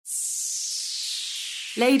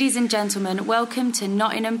Ladies and gentlemen, welcome to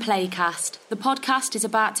Nottingham Playcast. The podcast is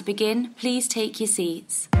about to begin. Please take your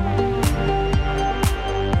seats.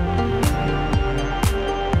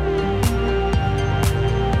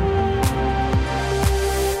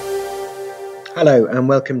 Hello and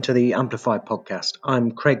welcome to the Amplify podcast.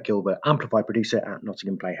 I'm Craig Gilbert, Amplify producer at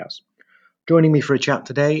Nottingham Playhouse. Joining me for a chat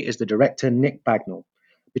today is the director Nick Bagnall.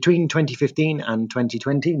 Between 2015 and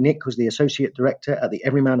 2020, Nick was the associate director at the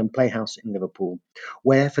Everyman and Playhouse in Liverpool,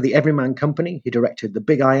 where for the Everyman Company he directed The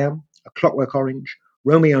Big I Am, A Clockwork Orange,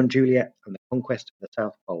 Romeo and Juliet and The Conquest of the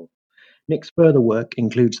South Pole. Nick's further work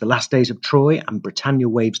includes The Last Days of Troy and Britannia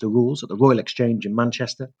Waives the Rules at the Royal Exchange in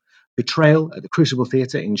Manchester, Betrayal at the Crucible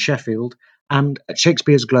Theatre in Sheffield, and at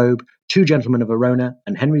Shakespeare's Globe, Two Gentlemen of Verona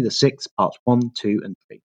and Henry VI, Parts 1, 2 and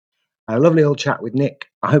 3. A lovely old chat with Nick.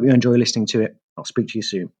 I hope you enjoy listening to it. I'll speak to you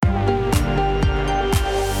soon.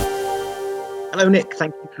 Hello, Nick.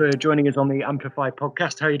 Thank you for joining us on the Amplify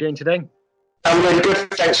podcast. How are you doing today? I'm really good.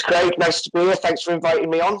 Thanks, Craig. Nice to be here. Thanks for inviting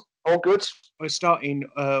me on. All good. We're starting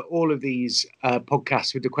all of these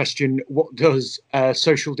podcasts with the question, what does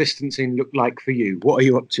social distancing look like for you? What are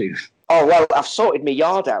you up to? Oh, well, I've sorted my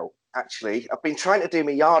yard out, actually. I've been trying to do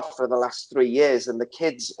my yard for the last 3 years, and the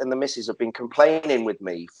kids and the missus have been complaining with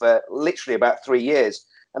me for literally about 3 years.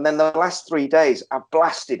 And then the last 3 days, I've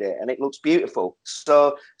blasted it, and it looks beautiful.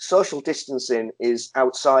 So social distancing is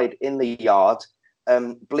outside in the yard,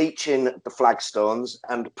 bleaching the flagstones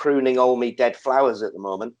and pruning all my dead flowers at the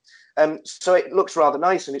moment. So it looks rather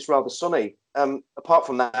nice and it's rather sunny. Apart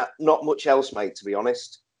from that, not much else, mate, to be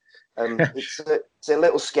honest. It's a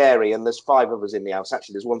little scary, and there's 5 of us in the house.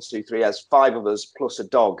 Actually, there's 1, 2, 3, there's 5 of us plus a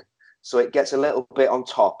dog. So it gets a little bit on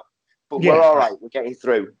top. But we're all right. We're getting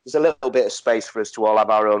through. There's a little bit of space for us to all have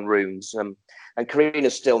our own rooms. And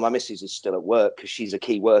Karina's still, my missus is still at work because she's a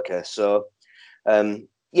key worker. So,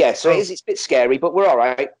 it's a bit scary, but we're all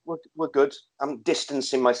right. We're good. I'm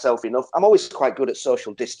distancing myself enough. I'm always quite good at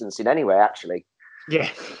social distancing anyway, actually. Yeah.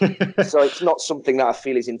 So it's not something that I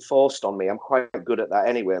feel is enforced on me. I'm quite good at that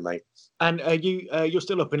anyway, mate. And you're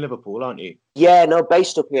still up in Liverpool, aren't you? Yeah, no,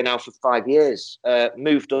 based up here now for 5 years.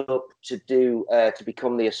 Moved up to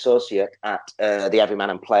become the associate at the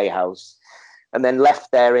Everyman and Playhouse, and then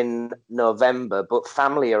left there in November. But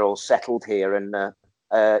family are all settled here, and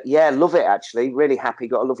love it actually. Really happy.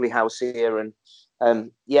 Got a lovely house here, and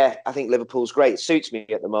I think Liverpool's great. It suits me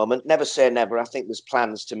at the moment. Never say never. I think there's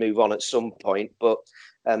plans to move on at some point, but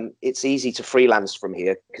it's easy to freelance from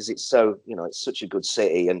here because it's so, it's such a good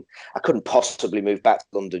city, and I couldn't possibly move back to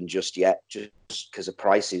London just yet, just because of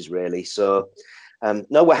prices, really. So,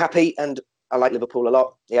 no, we're happy, and I like Liverpool a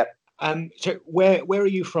lot. Yeah. So where are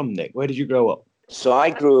you from, Nick? Where did you grow up? So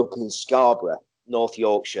I grew up in Scarborough, North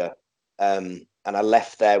Yorkshire, and I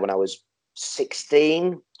left there when I was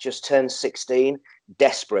 16, just turned 16,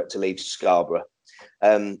 desperate to leave Scarborough.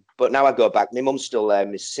 But now I go back. My mum's still there.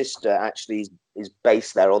 My sister actually is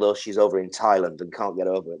based there, although she's over in Thailand and can't get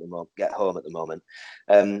home at the moment.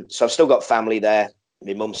 So I've still got family there.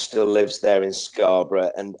 My mum still lives there in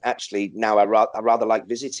Scarborough, and actually now I rather like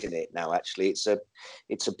visiting it now. Actually, it's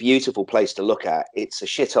a beautiful place to look at. It's a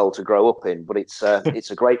shithole to grow up in, but it's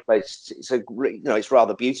a great place. It's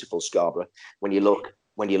rather beautiful, Scarborough, when you look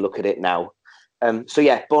at it now.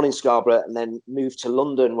 Born in Scarborough, and then moved to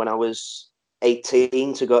London when I was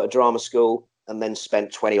 18 to go to drama school, and then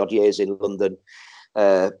spent 20 odd years in London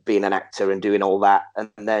being an actor and doing all that, and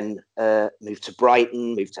then moved to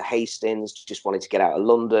Brighton, moved to Hastings, just wanted to get out of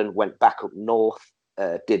London, went back up north,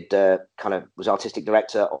 was artistic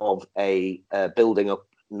director of a building up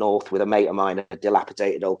north with a mate of mine, a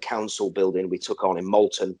dilapidated old council building we took on in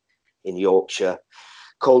Malton in Yorkshire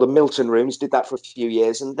called the Milton Rooms. Did that for a few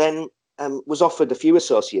years, and then was offered a few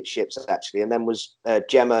associateships actually, and then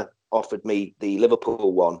Gemma offered me the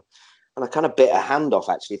Liverpool one, and I kind of bit a hand off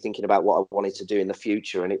actually, thinking about what I wanted to do in the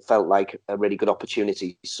future, and it felt like a really good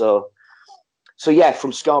opportunity. So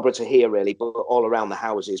from Scarborough to here really, but all around the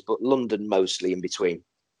houses, but London mostly in between.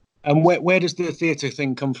 And where does the theatre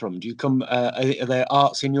thing come from? Do you come? Are there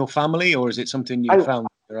arts in your family, or is it something you found on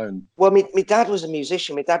your own? Well, my dad was a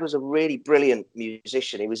musician. My dad was a really brilliant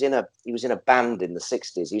musician. He was in a band in the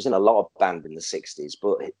 60s. He was in a lot of band in the 60s,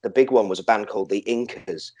 but the big one was a band called the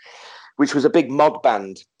Incas, which was a big mod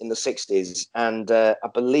band in the 60s. And I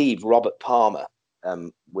believe Robert Palmer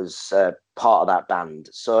was part of that band.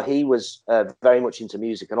 So he was very much into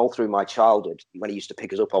music, and all through my childhood, when he used to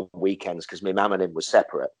pick us up on weekends, because my mum and him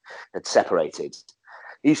had separated.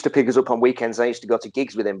 he used to pick us up on weekends. I used to go to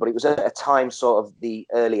gigs with him, but it was at a time sort of the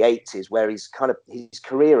early 80s where his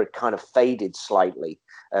career had kind of faded slightly.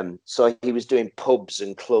 So he was doing pubs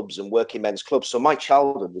and clubs and working men's clubs. So my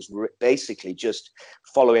childhood was basically just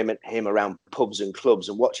following him around pubs and clubs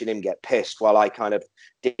and watching him get pissed while I kind of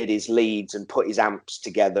did his leads and put his amps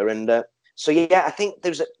together. And so, yeah, I think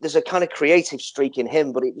there's a kind of creative streak in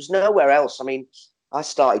him, but it was nowhere else. I mean, I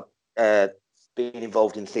started being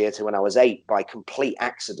involved in theatre when I was 8 by complete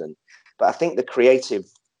accident. But I think the creative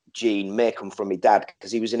gene may come from my dad because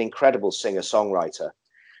he was an incredible singer-songwriter.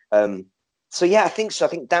 So yeah, I think so. I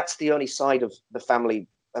think that's the only side of the family.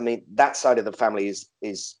 I mean, that side of the family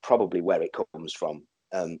is probably where it comes from.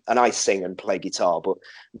 And I sing and play guitar, but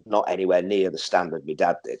not anywhere near the standard my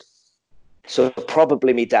dad did. So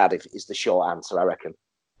probably my dad is the short answer, I reckon.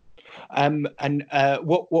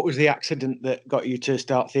 What was the accident that got you to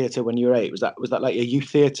start theatre when you were 8? Was that like a youth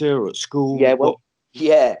theatre or at school? Yeah, well,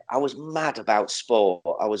 yeah, I was mad about sport.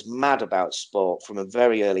 I was mad about sport from a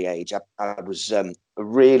very early age. I was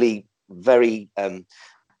really very.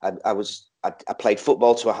 I played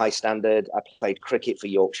football to a high standard. I played cricket for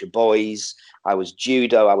Yorkshire Boys. I was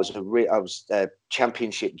judo. I was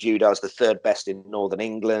championship judo. I was the 3rd best in Northern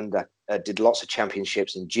England. I did lots of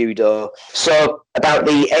championships in judo. So about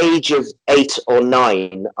the age of 8 or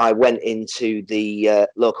 9, I went into the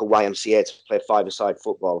local YMCA to play 5-a-side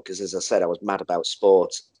football because, as I said, I was mad about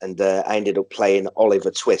sport, and I ended up playing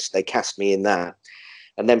Oliver Twist. They cast me in that.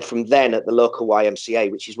 And then from then at the local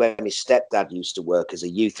YMCA, which is where my stepdad used to work as a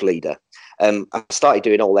youth leader, I started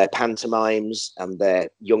doing all their pantomimes and their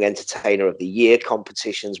Young Entertainer of the Year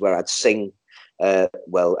competitions where I'd sing.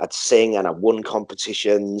 I'd sing and I won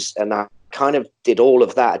competitions, and I kind of did all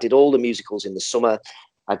of that. I did all the musicals in the summer.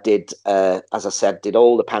 I did, as I said, did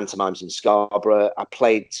all the pantomimes in Scarborough. I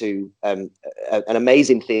played to an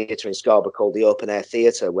amazing theatre in Scarborough called the Open Air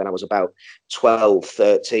Theatre when I was about 12,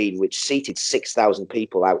 13, which seated 6,000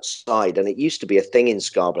 people outside. And it used to be a thing in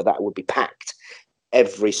Scarborough that would be packed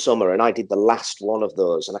every summer. And I did the last one of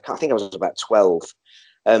those. And I think I was about 12.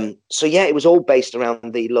 So, yeah, it was all based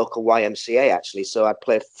around the local YMCA, actually. So I'd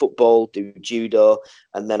play football, do judo,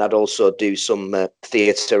 and then I'd also do some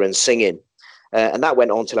theatre and singing. And that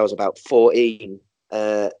went on till I was about 14.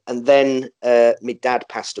 And then my dad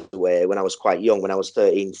passed away when I was quite young, when I was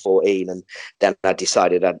 13, 14. And then I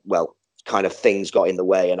decided kind of things got in the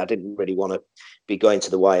way and I didn't really want to be going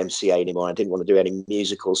to the YMCA anymore. I didn't want to do any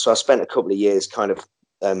musicals. So I spent a couple of years kind of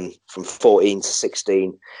from 14 to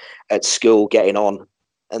 16 at school getting on.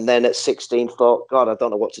 And then at 16 thought, God, I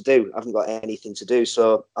don't know what to do. I haven't got anything to do.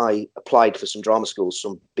 So I applied for some drama schools,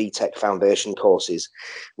 some BTEC foundation courses,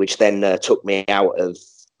 which then took me out of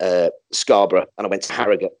Scarborough. And I went to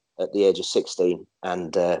Harrogate at the age of 16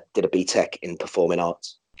 and did a BTEC in performing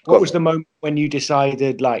arts. What was the moment when you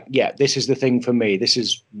decided, like, yeah, this is the thing for me. This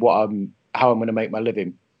is how I'm going to make my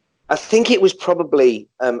living? I think it was probably,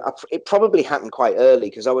 it probably happened quite early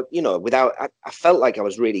because I felt like I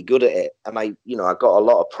was really good at it. And I got a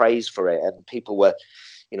lot of praise for it. And people were,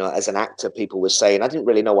 as an actor, people were saying, I didn't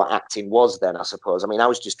really know what acting was then, I suppose. I mean, I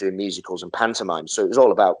was just doing musicals and pantomimes. So it was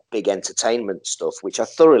all about big entertainment stuff, which I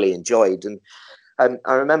thoroughly enjoyed. And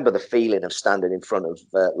I remember the feeling of standing in front of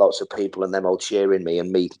lots of people and them all cheering me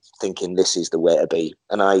and me thinking this is the way to be.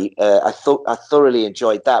 And I thoroughly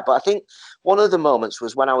enjoyed that. But I think one of the moments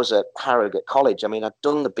was when I was at Harrogate College. I mean, I'd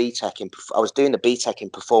done the BTEC I was doing the BTEC in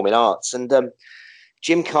performing arts, and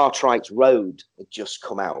Jim Cartwright's Road had just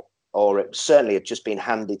come out, or it certainly had just been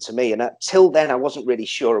handed to me. And till then, I wasn't really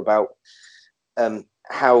sure about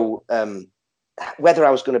whether I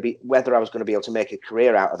was going to be able to make a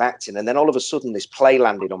career out of acting. And then all of a sudden this play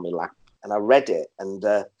landed on my lap and I read it, and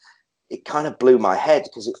it kind of blew my head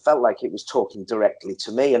because it felt like it was talking directly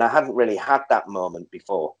to me, and I hadn't really had that moment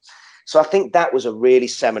before. So I think that was a really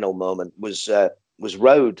seminal moment, was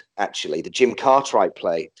Road, actually, the Jim Cartwright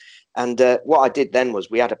play. And what I did then was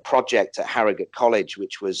we had a project at Harrogate College,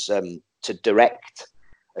 which was to direct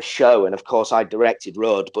a show. And of course I directed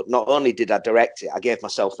Road, but not only did I direct it, I gave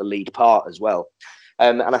myself the lead part as well.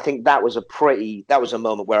 And I think that was a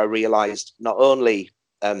moment where I realized not only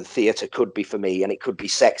theatre could be for me, and it could be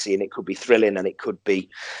sexy, and it could be thrilling, and it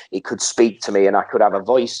could speak to me, and I could have a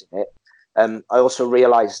voice in it. I also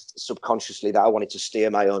realized subconsciously that I wanted to steer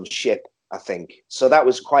my own ship, I think. So that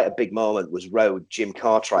was quite a big moment, was Road, Jim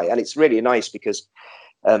Cartwright. And it's really nice because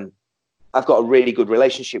I've got a really good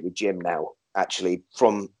relationship with Jim now, actually,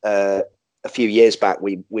 from a few years back,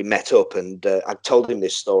 we met up, and I told him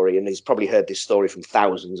this story, and he's probably heard this story from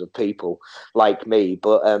thousands of people like me.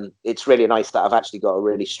 But it's really nice that I've actually got a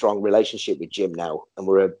really strong relationship with Jim now, and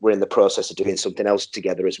we're in the process of doing something else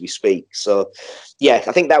together as we speak. So, yeah,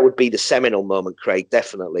 I think that would be the seminal moment, Craig.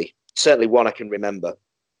 Definitely, certainly one I can remember.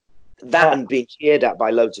 That and being cheered at by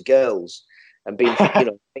loads of girls, and being,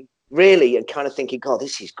 really, and kind of thinking, God,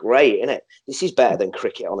 this is great, isn't it? This is better than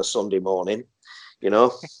cricket on a Sunday morning.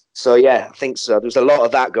 So yeah, I think so. There's a lot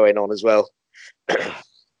of that going on as well.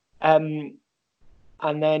 And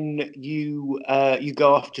then you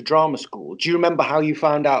go off to drama school. Do you remember how you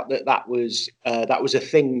found out that was a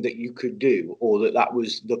thing that you could do, or that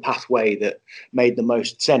was the pathway that made the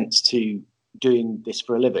most sense to doing this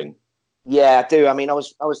for a living? Yeah, I do. I mean, I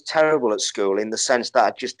was terrible at school in the sense that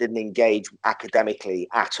I just didn't engage academically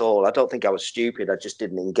at all. I don't think I was stupid. I just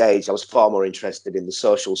didn't engage. I was far more interested in the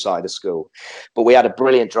social side of school. But we had a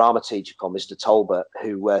brilliant drama teacher called Mr. Tolbert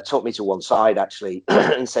who took me to one side, actually,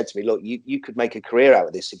 and said to me, look, you could make a career out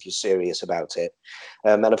of this if you're serious about it.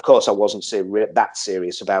 And of course, I wasn't that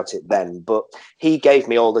serious about it then. But he gave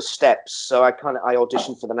me all the steps. So I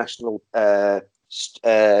auditioned for the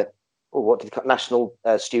National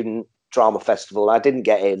Student Drama Festival. I didn't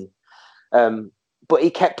get in, but he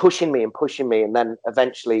kept pushing me, and then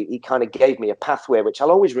eventually he kind of gave me a pathway which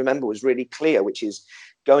I'll always remember was really clear, which is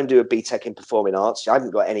go and do a BTEC in Performing Arts. I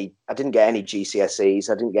didn't get any GCSEs,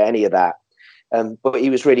 I didn't get any of that, but he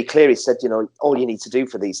was really clear. He said, all you need to do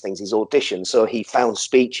for these things is audition. So he found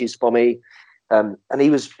speeches for me, and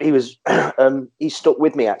he stuck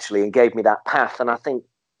with me actually and gave me that path. And I think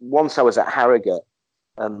once I was at Harrogate,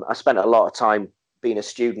 I spent a lot of time being a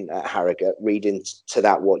student at Harrogate, reading to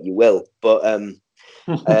that what you will. But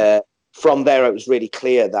from there, it was really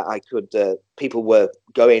clear that I could. People were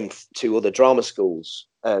going to other drama schools,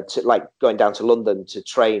 going down to London to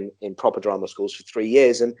train in proper drama schools for 3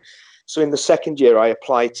 years. And so in the second year, I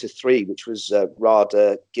applied to 3, which was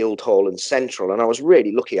RADA, Guildhall, and Central. And I was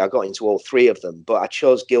really lucky. I got into all 3 of them, but I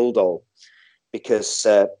chose Guildhall because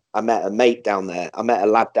I met a mate down there. I met a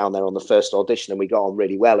lad down there on the first audition, and we got on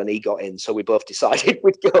really well, and he got in. So we both decided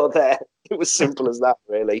we'd go there. It was simple as that,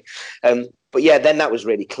 really. But yeah, then that was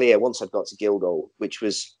really clear once I got to Guildhall, which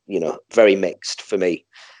was, very mixed for me.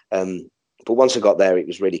 But once I got there, it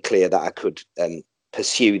was really clear that I could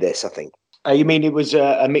pursue this, I think. You mean it was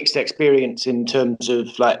a mixed experience in terms of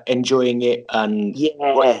like enjoying it and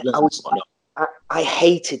I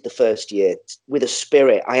hated the first year with a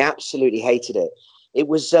spirit. I absolutely hated it. It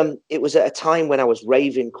was at a time when I was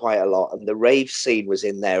raving quite a lot, and the rave scene was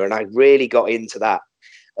in there, and I really got into that.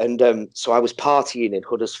 And so I was partying in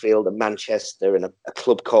Huddersfield and Manchester in a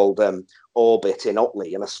club called Orbit in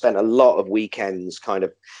Otley, and I spent a lot of weekends kind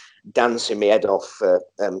of dancing my head off for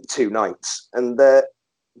 2 nights. And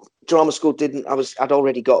drama school I'd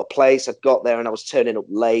already got a place. I'd got there and I was turning up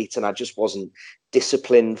late, and I just wasn't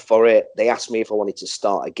disciplined for it. They asked me if I wanted to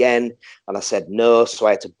start again, and I said no, so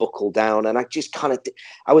I had to buckle down. And I just kind of,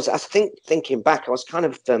 thinking back, I was kind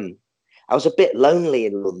of, I was a bit lonely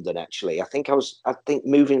in London, actually. I think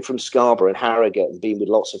moving from Scarborough and Harrogate and being with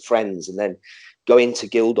lots of friends, and then going to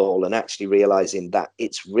Guildhall and actually realizing that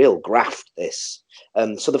it's real graft, this.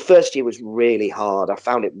 So the first year was really hard. I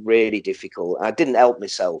found it really difficult. I didn't help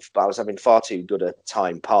myself, but I was having far too good a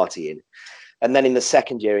time partying. And then in the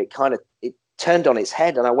second year, it turned on its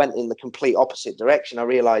head, and I went in the complete opposite direction. I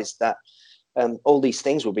realized that all these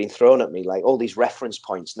things were being thrown at me, like all these reference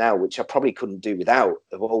points now, which I probably couldn't do without,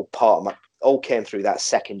 all came through that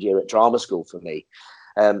second year at drama school for me.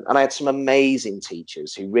 And I had some amazing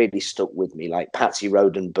teachers who really stuck with me, like Patsy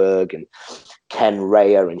Rodenberg and Ken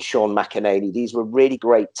Raya and Sean McEnany. These were really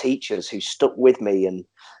great teachers who stuck with me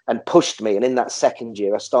and pushed me. And in that second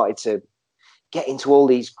year, I started to get into all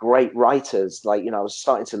these great writers. I was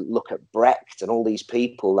starting to look at Brecht and all these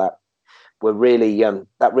people that were really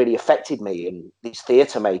that really affected me, and these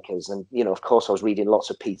theatre makers. And of course I was reading lots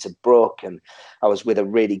of Peter Brook, and I was with a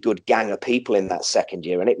really good gang of people in that second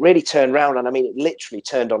year, and it really turned around. And I mean, it literally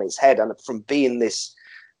turned on its head, and from being this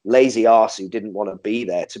lazy arse who didn't want to be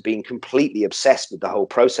there to being completely obsessed with the whole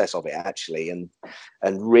process of it, actually, and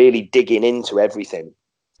really digging into everything.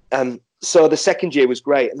 So the second year was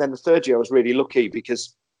great, and then the third year I was really lucky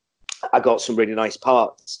because I got some really nice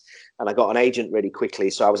parts. And I got an agent really quickly.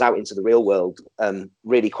 So I was out into the real world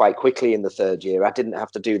really quite quickly in the third year. I didn't have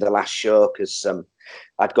to do the last show because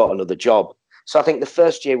I'd got another job. So I think the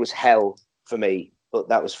first year was hell for me, but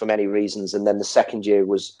that was for many reasons. And then the second year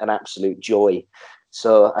was an absolute joy.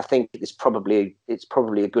 So I think it's probably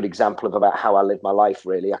a good example of about how I live my life,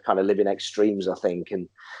 really. I kind of live in extremes, I think. And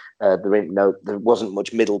There wasn't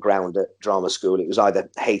much middle ground at drama school. It was either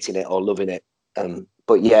hating it or loving it.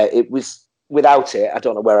 But yeah, it was, without it, I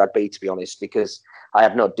don't know where I'd be, to be honest, because I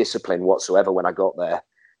had no discipline whatsoever when I got there.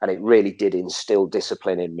 And it really did instill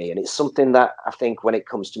discipline in me. And it's something that I think when it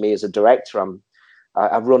comes to me as a director,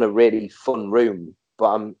 I run a really fun room,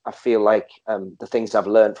 but I feel like the things I've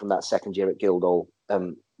learned from that second year at Guildhall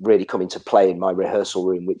really come into play in my rehearsal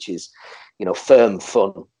room, which is, firm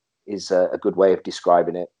fun is a good way of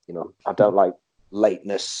describing it. I don't like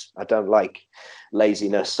lateness. I don't like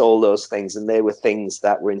laziness, all those things. And they were things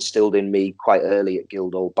that were instilled in me quite early at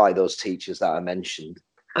Guildhall by those teachers that I mentioned.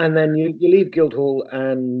 And then you leave Guildhall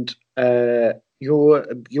and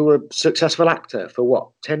you're a successful actor for what,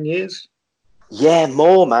 10 years? Yeah,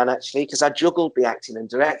 more, man, actually, because I juggled the acting and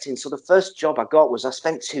directing. So the first job I got was I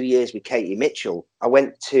spent 2 years with Katie Mitchell. I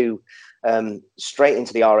went to straight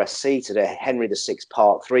into the RSC to the Henry VI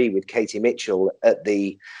Part 3 with Katie Mitchell at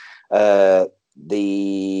the other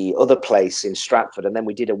place in Stratford. And then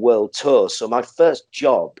we did a world tour. So my first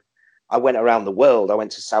job, I went around the world. I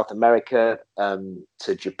went to South America,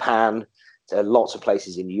 to Japan, to lots of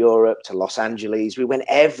places in Europe, to Los Angeles. We went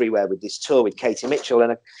everywhere with this tour with Katie Mitchell.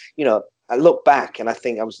 And, I look back and I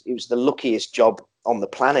think it was the luckiest job on the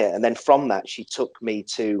planet. And then from that, she took me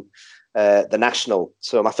to the National.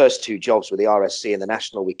 So my first two jobs were the RSC and the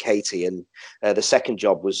National with Katie. And the second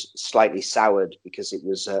job was slightly soured because it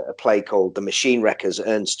was a play called The Machine Wreckers,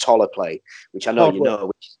 Ernst Toller play, which I know you know.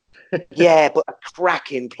 Yeah, but a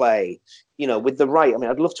cracking play, with the right. I mean,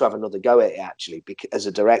 I'd love to have another go at it, actually, as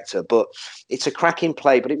a director, but it's a cracking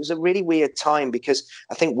play. But it was a really weird time because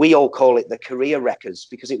I think we all call it the career wreckers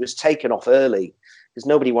because it was taken off early because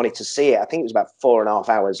nobody wanted to see it. I think it was about 4.5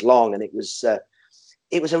 hours long, and it was a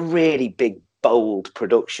really big, bold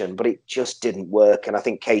production, but it just didn't work. And I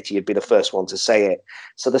think Katie would be the first one to say it.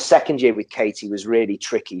 So the second year with Katie was really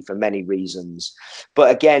tricky for many reasons. But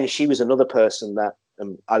again, she was another person that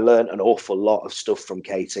I learned an awful lot of stuff from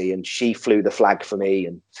Katie, and she flew the flag for me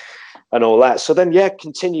and all that. So then,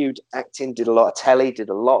 continued acting, did a lot of telly, did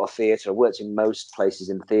a lot of theatre. I worked in most places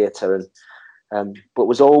in theatre, but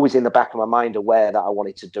was always in the back of my mind aware that I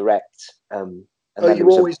wanted to direct. You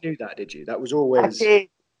always knew that, did you? That was always...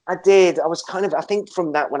 I did. I was I think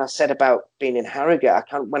from that, when I said about being in Harrogate,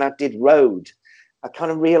 when I did Road, I kind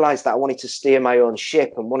of realised that I wanted to steer my own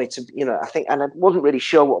ship and wanted to, and I wasn't really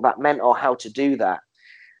sure what that meant or how to do that.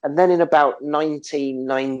 And then in about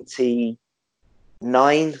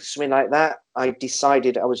 1999, something like that, I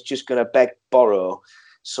decided I was just going to borrow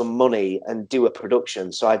some money and do a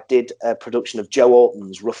production. So I did a production of Joe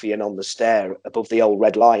Orton's Ruffian on the Stair above the old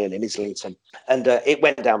Red Lion in Islington. And it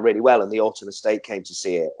went down really well. And the Orton Estate came to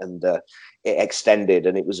see it, and it extended.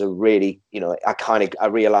 And it was a really, I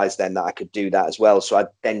realized then that I could do that as well. So I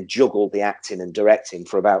then juggled the acting and directing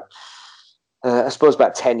for about, I suppose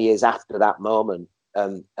about 10 years after that moment.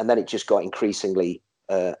 And then it just got increasingly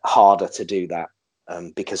harder to do that.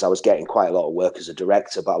 Because I was getting quite a lot of work as a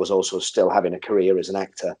director, but I was also still having a career as an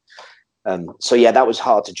actor. So that was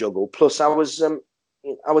hard to juggle. Plus, I'm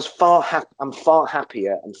far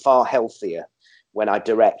happier and far healthier when I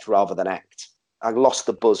direct rather than act. I lost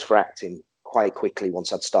the buzz for acting quite quickly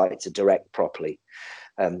once I'd started to direct properly.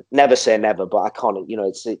 Never say never, but I can't.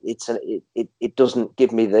 It doesn't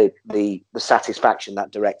give me the satisfaction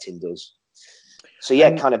that directing does. So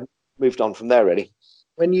kind of moved on from there really.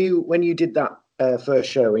 When you did that first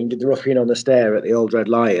show, when you did the Ruffian on the Stair at the old Red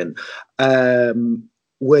Lion,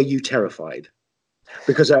 were you terrified?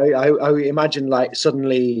 Because I imagine, like,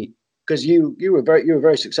 suddenly, because you were a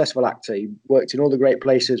very successful actor, you worked in all the great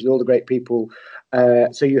places with all the great people,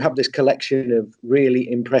 so you have this collection of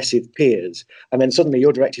really impressive peers, and then suddenly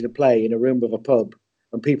you're directing a play in a room of a pub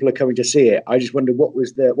and people are coming to see it. I just wonder what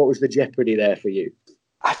was the jeopardy there for you?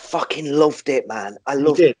 I fucking loved it, man. I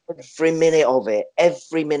loved every minute of it.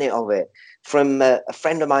 From a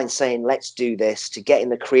friend of mine saying, let's do this, to getting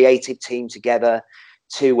the creative team together,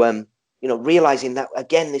 to, realizing that,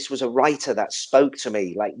 again, this was a writer that spoke to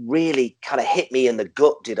me, like really kind of hit me in the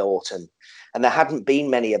gut, did Orton. And there hadn't been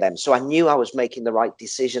many of them. So I knew I was making the right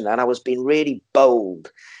decision, and I was being really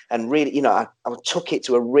bold and really, I took it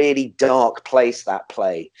to a really dark place, that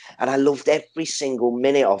play. And I loved every single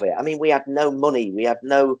minute of it. I mean, we had no money. We had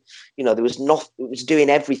no, there was nothing. It was doing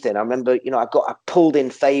everything. I remember, I pulled in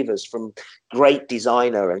favors from great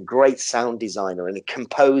designer and great sound designer and a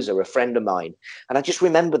composer, a friend of mine. And I just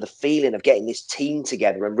remember the feeling of getting this team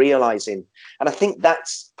together and realizing, and I think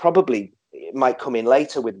that's probably, it might come in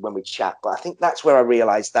later when we chat, but I think that's where I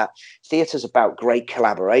realized that theatre's about great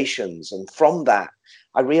collaborations. And from that,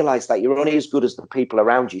 I realized that you're only as good as the people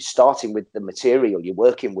around you, starting with the material you're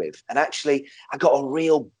working with. And actually, I got a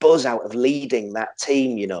real buzz out of leading that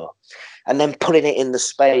team, you know, and then putting it in the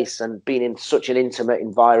space and being in such an intimate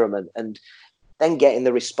environment, and then getting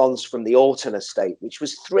the response from the Orton estate, which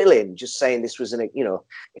was thrilling, just saying this was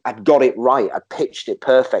I'd got it right. I pitched it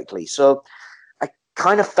perfectly. So I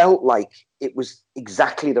kind of felt like it was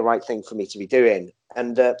exactly the right thing for me to be doing.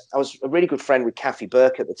 And I was a really good friend with Kathy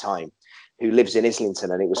Burke at the time, who lives in Islington.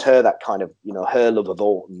 And it was her that kind of, her love of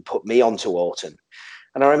Orton put me onto Orton.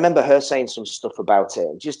 And I remember her saying some stuff about it.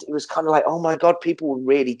 And it was kind of like, oh my God, people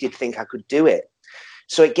really did think I could do it.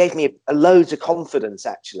 So it gave me a loads of confidence,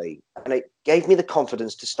 actually. And it gave me the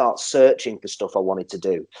confidence to start searching for stuff I wanted to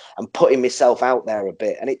do and putting myself out there a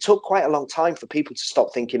bit. And it took quite a long time for people to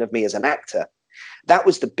stop thinking of me as an actor. That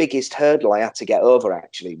was the biggest hurdle I had to get over,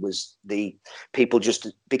 actually, was the people just,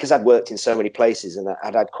 because I'd worked in so many places and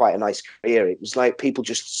I'd had quite a nice career. It was like people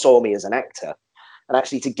just saw me as an actor. And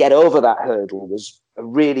actually to get over that hurdle was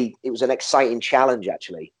it was an exciting challenge,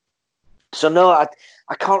 actually. So no, I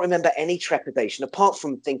can't remember any trepidation apart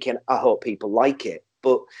from thinking, I hope people like it.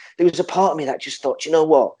 But there was a part of me that just thought, you know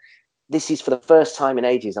what? This is for the first time in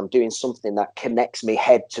ages, I'm doing something that connects me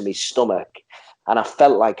head to my stomach. And I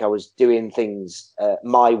felt like I was doing things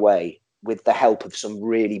my way with the help of some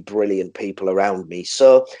really brilliant people around me.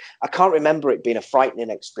 So I can't remember it being a frightening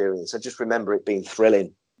experience. I just remember it being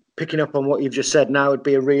thrilling. Picking up on what you've just said, now would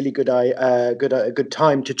be a really good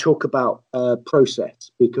time to talk about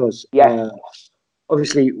process, because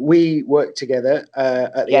obviously we work together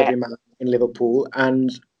at the Everyman in Liverpool,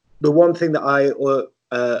 and the one thing that I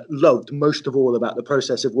loved most of all about the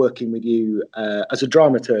process of working with you as a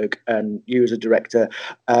dramaturg and you as a director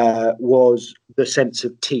was the sense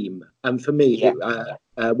of team. And for me,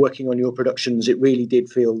 working on your productions, it really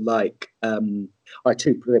did feel like I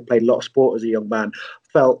too played a lot of sport as a young man,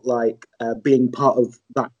 felt like being part of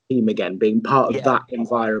that team again, being part of that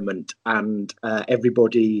environment, and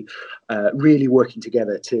everybody really working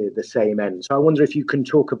together to the same end. So I wonder if you can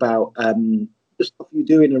talk about the stuff you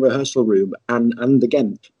do in a rehearsal room and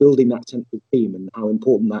again, building that sense of team and how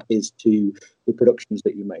important that is to the productions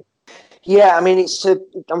that you make. Yeah, I mean,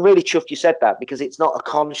 I'm really chuffed you said that, because it's not a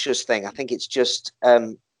conscious thing. I think it's just,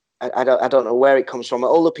 I don't know where it comes from.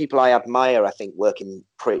 All the people I admire, I think, work in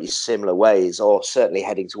pretty similar ways, or certainly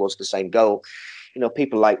heading towards the same goal.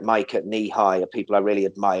 People like Mike at Knee High are people I really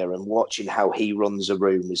admire, and watching how he runs a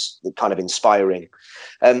room is kind of inspiring.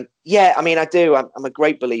 I mean, I do. I'm a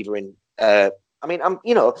great believer in,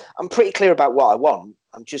 I'm pretty clear about what I want.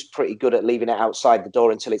 I'm just pretty good at leaving it outside the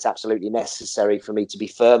door until it's absolutely necessary for me to be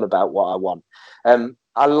firm about what I want.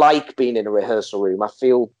 I like being in a rehearsal room. I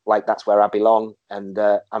feel like that's where I belong, and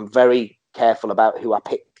I'm very careful about who I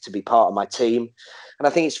pick to be part of my team. And I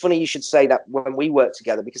think it's funny you should say that when we work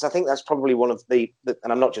together, because I think that's probably one of the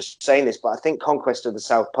and I'm not just saying this, but I think Conquest of the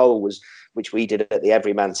South Pole which we did at the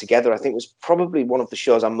Everyman together, I think was probably one of the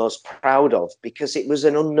shows I'm most proud of, because it was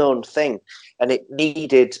an unknown thing and it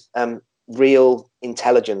needed real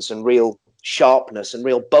intelligence and real sharpness and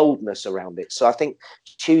real boldness around it. So I think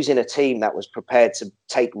choosing a team that was prepared to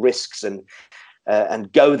take risks and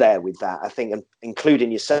go there with that, I think, and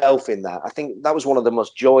including yourself in that, I think that was one of the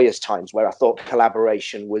most joyous times where I thought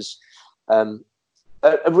collaboration was a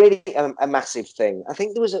massive thing. I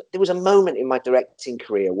think there was a moment in my directing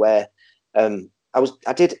career where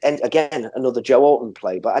I did again another Joe Orton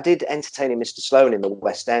play, but I did Entertaining Mr. Sloane in the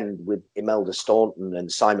West End with Imelda Staunton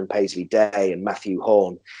and Simon Paisley Day and Matthew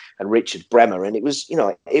Horn and Richard Bremer, and it was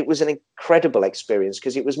an incredible experience,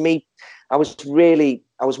 because it was me. I was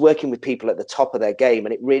working with people at the top of their game,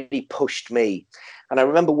 and it really pushed me. And I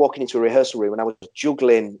remember walking into a rehearsal room and I was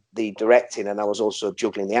juggling the directing and I was also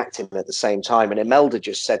juggling the acting at the same time. And Imelda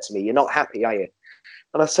just said to me, "You're not happy, are you?"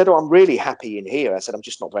 And I said, "Oh, I'm really happy in here." I said, "I'm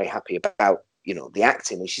just not very happy about the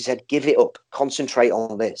acting." And she said, "Give it up, concentrate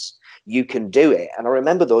on this. You can do it." And I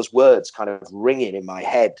remember those words kind of ringing in my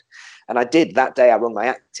head. And I did. That day I rang my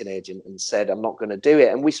acting agent and said, "I'm not going to do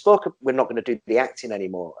it." And we spoke, we're not going to do the acting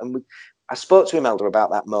anymore. And I spoke to Imelda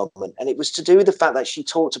about that moment. And it was to do with the fact that she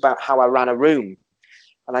talked about how I ran a room.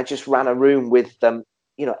 And I just ran a room with them.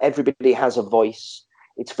 Everybody has a voice.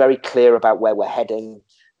 It's very clear about where we're heading.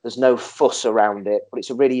 There's no fuss around it, but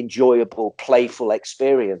it's a really enjoyable, playful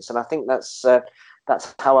experience. And I think that's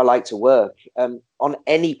how I like to work on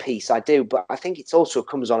any piece I do. But I think it also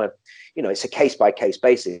comes on it's a case-by-case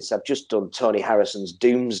basis. I've just done Tony Harrison's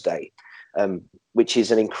Doomsday, which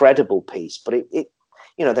is an incredible piece. But it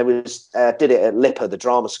there was did it at LIPA, the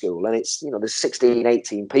drama school, and it's, there's 16,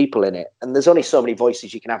 18 people in it, and there's only so many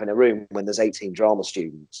voices you can have in a room when there's 18 drama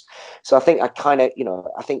students. So I think I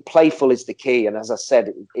think playful is the key, and as I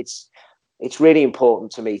said, it's really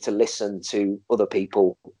important to me to listen to other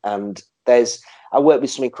people. And I work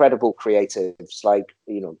with some incredible creatives, like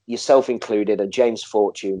yourself included, and James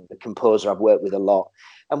Fortune, the composer I've worked with a lot.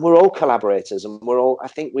 And we're all collaborators, and I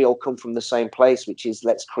think we all come from the same place, which is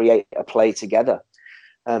let's create a play together.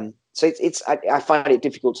 So I find it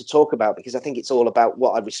difficult to talk about, because I think it's all about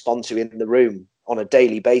what I respond to in the room on a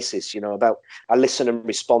daily basis, about I listen and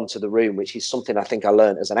respond to the room, which is something I think I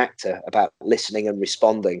learned as an actor, about listening and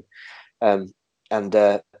responding, allowing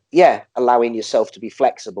yourself to be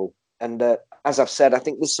flexible. And as I've said, I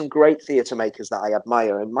think there's some great theatre makers that I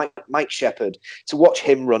admire, and Mike Shepherd, to watch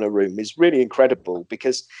him run a room is really incredible,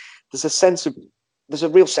 because there's a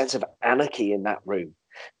real sense of anarchy in that room,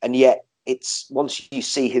 and yet once you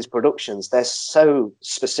see his productions, they're so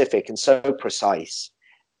specific and so precise,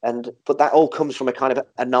 but that all comes from a kind of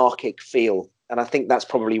anarchic feel, and I think that's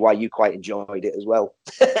probably why you quite enjoyed it as well,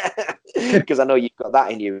 because I know you've got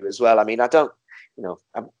that in you as well. I mean, I don't,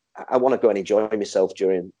 I want to go and enjoy myself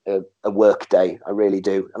during a work day. I really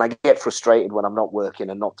do, and I get frustrated when I'm not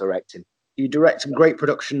working and not directing. You direct some great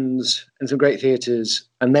productions and some great theatres,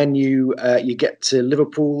 and then you get to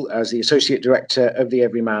Liverpool as the associate director of The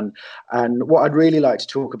Everyman. And what I'd really like to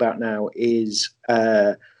talk about now is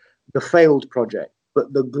the failed project,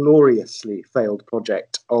 but the gloriously failed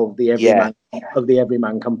project of the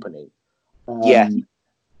Everyman Company. And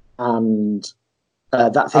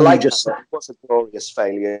that thing that was a glorious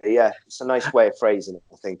failure. Yeah, it's a nice way of phrasing it,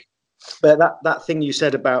 I think. But that thing you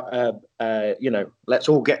said about, let's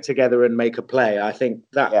all get together and make a play, I think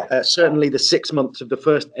that certainly the 6 months of the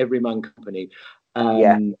first Everyman Company,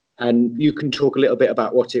 and you can talk a little bit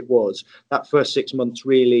about what it was. That first 6 months,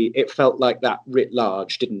 really, it felt like that writ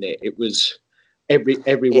large, didn't it? It was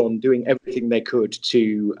everyone doing everything they could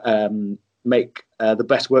to make the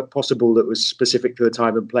best work possible that was specific to the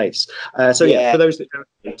time and place. For those that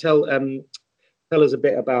don't know, tell us a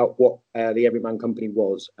bit about what the Everyman Company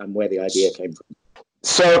was and where the idea came from.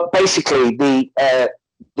 So basically, the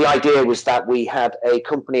idea was that we had a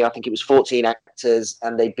company, I think it was 14 actors,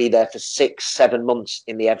 and they'd be there for 6-7 months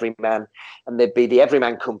in the Everyman, and they'd be the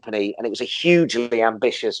Everyman Company, and it was a hugely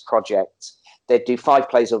ambitious project. They'd do 5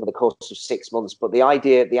 plays over the course of 6 months, but the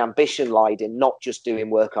ambition lied in not just doing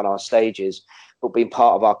work on our stages, but being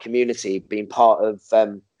part of our community, being part of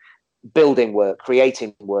building work,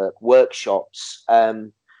 creating work, workshops,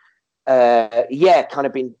 kind of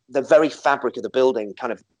being the very fabric of the building,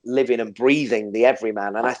 kind of living and breathing the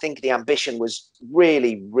Everyman. And I think the ambition was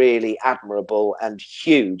really, really admirable and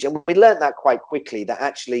huge. And we learned that quite quickly, that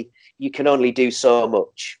actually you can only do so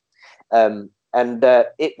much.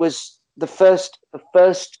 It was the first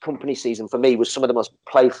company season for me was some of the most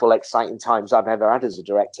playful, exciting times I've ever had as a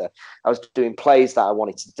director. I was doing plays that I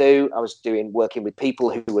wanted to do. I was working with people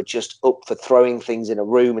who were just up for throwing things in a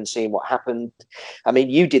room and seeing what happened. I mean,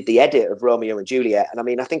 you did the edit of Romeo and Juliet, and I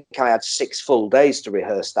mean, I think I had 6 full days to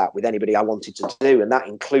rehearse that with anybody I wanted to do, and that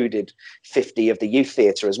included 50 of the youth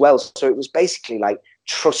theatre as well. So it was basically like,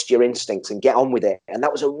 trust your instincts and get on with it, and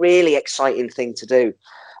that was a really exciting thing to do.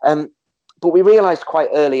 But we realised quite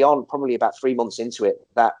early on, probably about 3 months into it,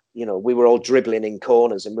 that we were all dribbling in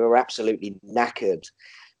corners and we were absolutely knackered.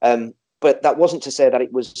 But that wasn't to say that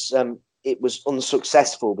it was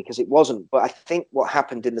unsuccessful, because it wasn't. But I think what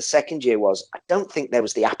happened in the second year was, I don't think there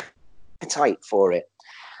was the appetite for it.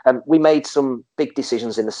 We made some big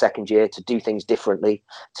decisions in the second year to do things differently,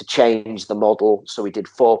 to change the model. So we did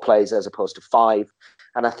 4 plays as opposed to 5,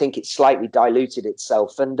 and I think it slightly diluted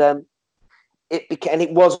itself. And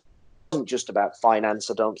it wasn't just about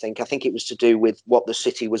finance, I don't think. I think it was to do with what the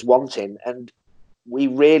city was wanting, and we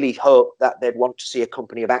really hoped that they'd want to see a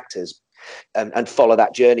company of actors and follow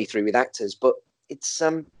that journey through with actors. But it's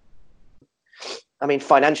I mean,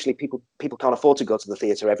 financially, people can't afford to go to the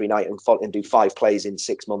theatre every night and do 5 plays in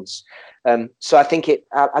 6 months. So I think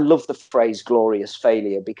I love the phrase glorious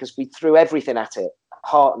failure, because we threw everything at it,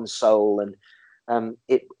 heart and soul, and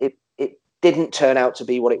it didn't turn out to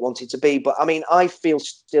be what it wanted to be. But I mean, I feel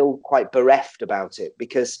still quite bereft about it,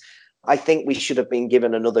 because I think we should have been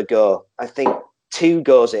given another go. I think 2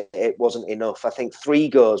 goes, it wasn't enough. I think 3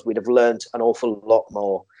 goes, we'd have learned an awful lot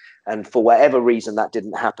more. And for whatever reason, that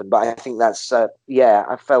didn't happen. But I think that's, I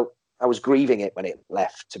felt I was grieving it when it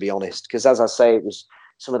left, to be honest, because as I say, it was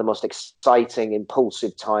some of the most exciting,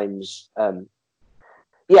 impulsive times. So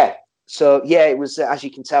it was, as you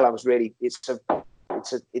can tell, I was really, it's a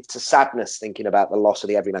sadness thinking about the loss of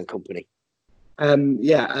the Everyman Company.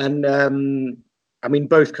 I mean,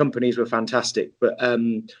 both companies were fantastic, but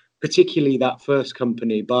particularly that first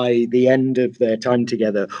company, by the end of their time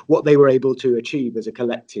together, what they were able to achieve as a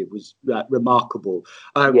collective was remarkable.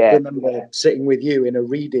 I remember sitting with you in a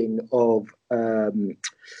reading of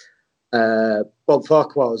Bob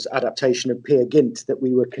Farquhar's adaptation of Peer Gynt that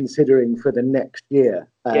we were considering for the next year.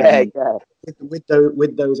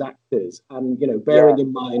 With those actors, and bearing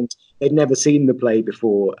in mind they'd never seen the play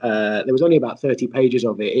before. There was only about 30 pages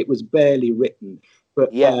of it. It was barely written,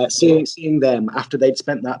 but seeing them after they'd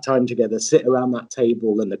spent that time together, sit around that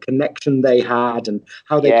table, and the connection they had, and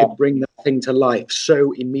how they could bring that thing to life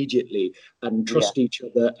so immediately, and trust each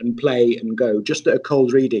other, and play and go. Just at a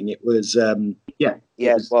cold reading, it was it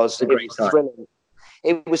was a great time. Thrilling.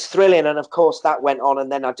 It was thrilling, and of course that went on,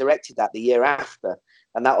 and then I directed that the year after.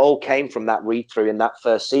 And that all came from that read-through in that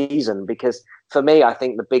first season, because for me, I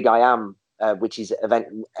think The Big I Am, which is event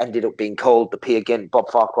ended up being called the Peer Gynt,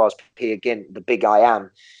 Bob Farquhar's Peer Gynt, The Big I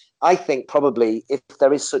Am. I think probably if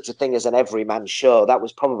there is such a thing as an everyman show, that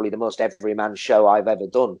was probably the most everyman show I've ever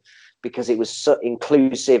done, because it was so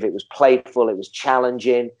inclusive, it was playful, it was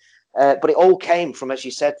challenging. But it all came from, as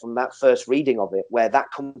you said, from that first reading of it, where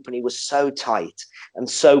that company was so tight and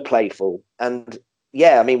so playful. And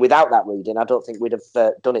I mean, without that reading, I don't think we'd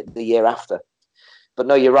have done it the year after. But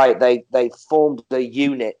no, you're right. They formed a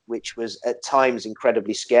unit which was at times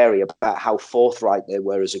incredibly scary about how forthright they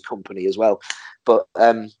were as a company as well. But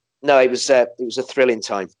no, it was a thrilling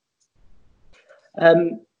time.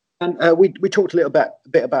 And we talked a little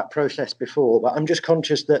bit about process before, but I'm just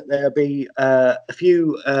conscious that there'll be a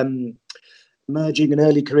few emerging and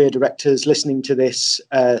early career directors listening to this,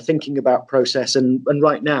 thinking about process, and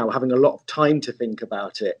right now having a lot of time to think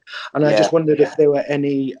about it. And I just wondered if there were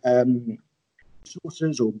any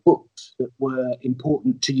sources or books that were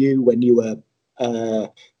important to you when you were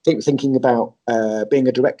thinking about being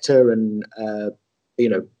a director and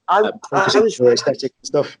focusing on your aesthetic and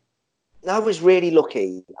stuff. I was really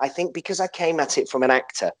lucky, I think, because I came at it from an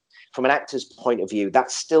actor's point of view. That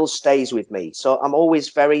still stays with me. So I'm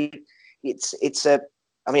always very.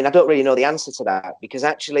 I mean, I don't really know the answer to that, because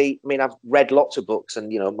actually, I mean, I've read lots of books,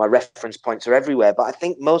 and my reference points are everywhere. But I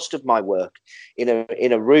think most of my work in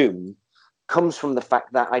a room comes from the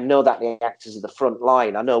fact that I know that the actors are the front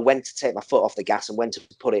line. I know when to take my foot off the gas and when to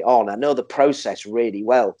put it on. I know the process really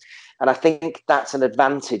well. And I think that's an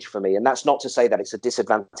advantage for me. And that's not to say that it's a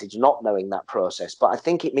disadvantage not knowing that process, but I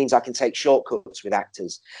think it means I can take shortcuts with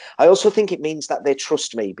actors. I also think it means that they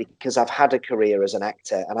trust me, because I've had a career as an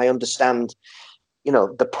actor, and I understand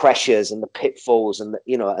the pressures and the pitfalls and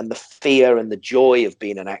and the fear and the joy of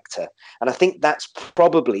being an actor. And I think that's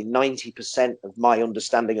probably 90% of my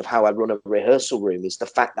understanding of how I run a rehearsal room, is the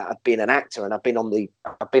fact that I've been an actor and I've been on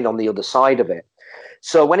the other side of it.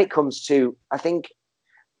 So when it comes to, I think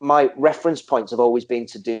my reference points have always been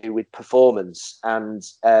to do with performance, and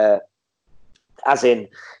as in,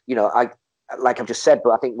 like I've just said, but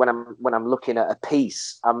I think when I'm looking at a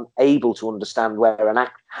piece, I'm able to understand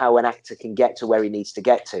how an actor can get to where he needs to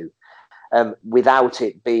get to, without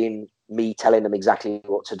it being me telling them exactly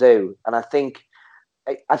what to do. And I think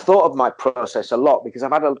I thought of my process a lot, because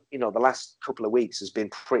I've had the last couple of weeks has been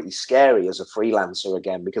pretty scary as a freelancer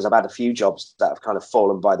again, because I've had a few jobs that have kind of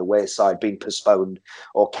fallen by the wayside, been postponed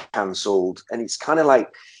or cancelled, and it's kind of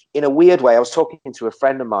like, in a weird way, I was talking to a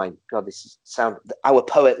friend of mine. God, our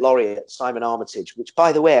poet laureate, Simon Armitage, which,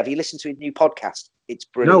 by the way, have you listened to his new podcast? It's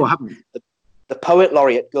brilliant. No, I haven't. The poet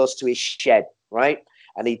laureate goes to his shed, right?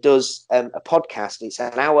 And he does a podcast. It's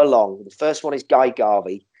an hour long. The first one is Guy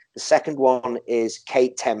Garvey. The second one is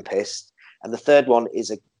Kate Tempest. And the third one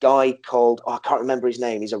is a guy called, I can't remember his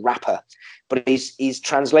name. He's a rapper. But he's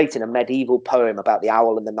translating a medieval poem about the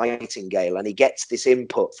owl and the nightingale. And he gets this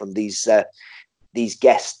input from these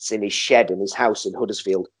guests in his shed in his house in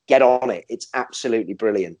Huddersfield. Get on it. It's absolutely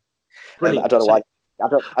brilliant. I don't know why. I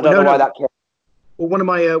don't know why that came. Well,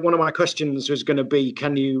 one of my questions was going to be,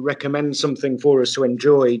 can you recommend something for us to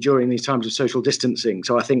enjoy during these times of social distancing?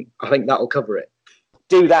 So I think that'll cover it.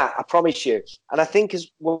 Do that, I promise you. And I think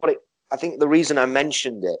I think the reason I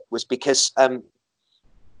mentioned it was because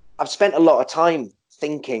I've spent a lot of time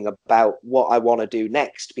thinking about what I want to do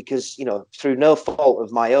next, because through no fault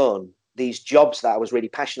of my own, these jobs that I was really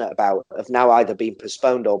passionate about have now either been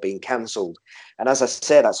postponed or been cancelled. And as I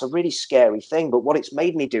said, that's a really scary thing. But what it's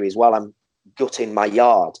made me do is, while I'm gutting my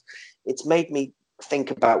yard, it's made me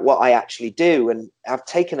think about what I actually do. And I've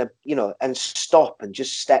taken and stop and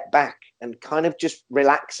just step back and kind of just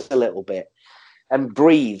relax a little bit and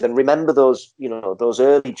breathe and remember those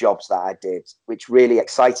early jobs that I did, which really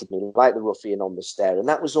excited me, like The Ruffian on the Stair. And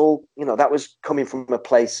that was all, that was coming from a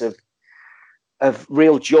place of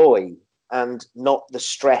real joy. and not the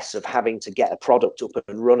stress of having to get a product up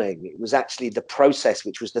and running. It was actually the process,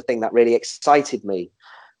 which was the thing that really excited me.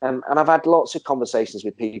 And I've had lots of conversations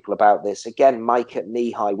with people about this. Again, Mike at Knee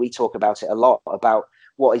High, we talk about it a lot, about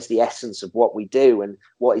what is the essence of what we do and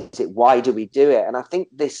what is it, why do we do it? And I think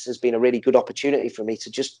this has been a really good opportunity for me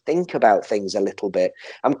to just think about things a little bit.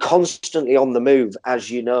 I'm constantly on the move,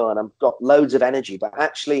 as you know, and I've got loads of energy, but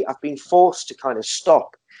actually I've been forced to kind of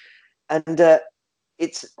stop. And the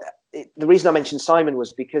reason I mentioned Simon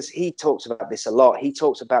was because he talks about this a lot. He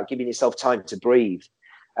talks about giving yourself time to breathe,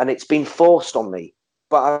 and it's been forced on me.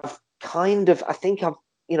 But I think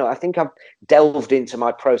I've delved into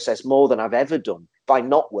my process more than I've ever done by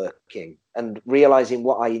not working and realizing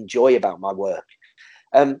what I enjoy about my work.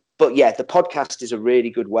 But yeah, the podcast is a really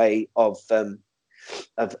good way of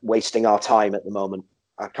wasting our time at the moment.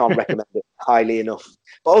 I can't recommend it highly enough.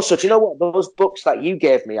 But also, do you know what? Those books that you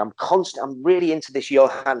gave me, I'm really into this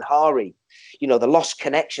Johann Hari. The Lost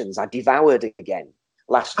Connections. I devoured again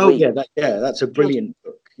last week. That's a brilliant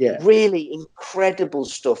book. Yeah, really incredible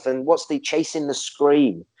stuff. And what's the Chasing the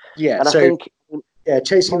Scream? Yeah, and so I think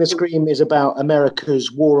Chasing the Scream is about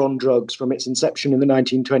America's war on drugs from its inception in the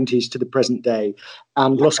 1920s to the present day,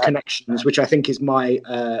 and Lost Connections, which I think is my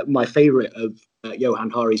favorite of Johann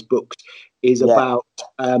Hari's books, is about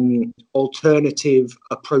alternative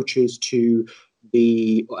approaches to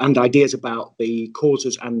and ideas about the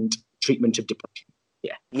causes and treatment of depression.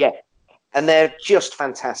 Yeah, and they're just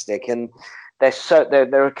fantastic, and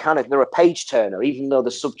they're a page turner, even though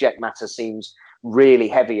the subject matter seems really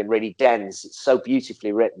heavy and really dense. It's so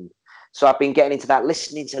beautifully written. So I've been getting into that.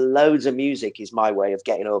 Listening to loads of music is my way of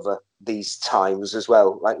getting over these times as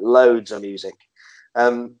well, like loads of music.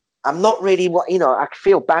 I'm not really I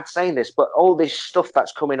feel bad saying this, but all this stuff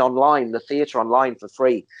that's coming online, the theatre online for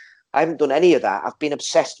free, I haven't done any of that. I've been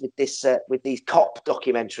obsessed with with these cop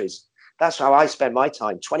documentaries. That's how I spend my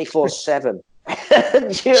time, 24/7.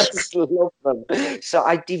 Just love them. So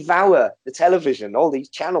I devour the television, all these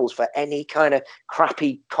channels, for any kind of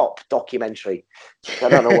crappy cop documentary. I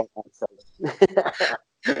don't know what that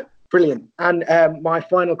says. Brilliant. And my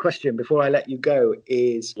final question before I let you go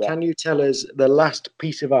is, can you tell us the last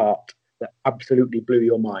piece of art that absolutely blew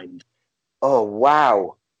your mind? Oh,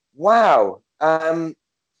 wow.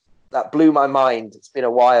 That blew my mind. It's been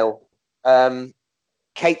a while.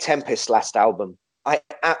 Kate Tempest's last album. I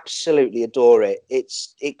absolutely adore it.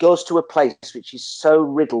 It goes to a place which is so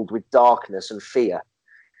riddled with darkness and fear,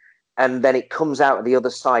 and then it comes out of the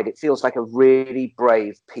other side. It feels like a really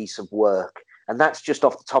brave piece of work, and that's just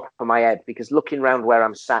off the top of my head, because looking around where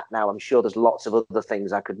I'm sat now, I'm sure there's lots of other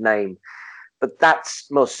things I could name, but that's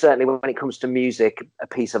most certainly, when it comes to music, a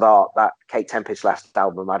piece of art. That Kate Tempest's last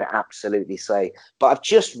album, I'd absolutely say. But I've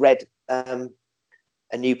just read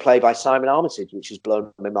a new play by Simon Armitage, which has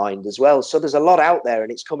blown my mind as well. So there's a lot out there,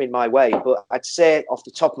 and it's coming my way. But I'd say, off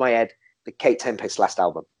the top of my head, the Kate Tempest's last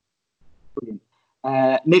album. Brilliant.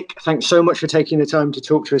 Nick, thanks so much for taking the time to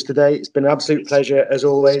talk to us today. It's been an absolute pleasure, as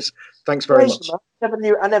always. Thanks very much.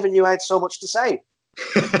 I never knew I had so much to say.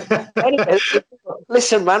 Anyway,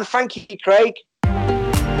 listen, man, thank you, Craig.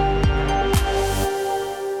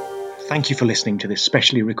 Thank you for listening to this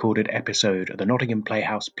specially recorded episode of the Nottingham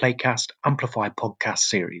Playhouse Playcast Amplify podcast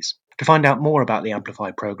series. To find out more about the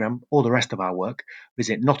Amplify programme or the rest of our work,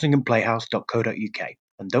 visit nottinghamplayhouse.co.uk,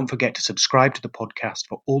 and don't forget to subscribe to the podcast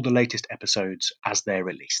for all the latest episodes as they're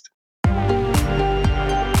released.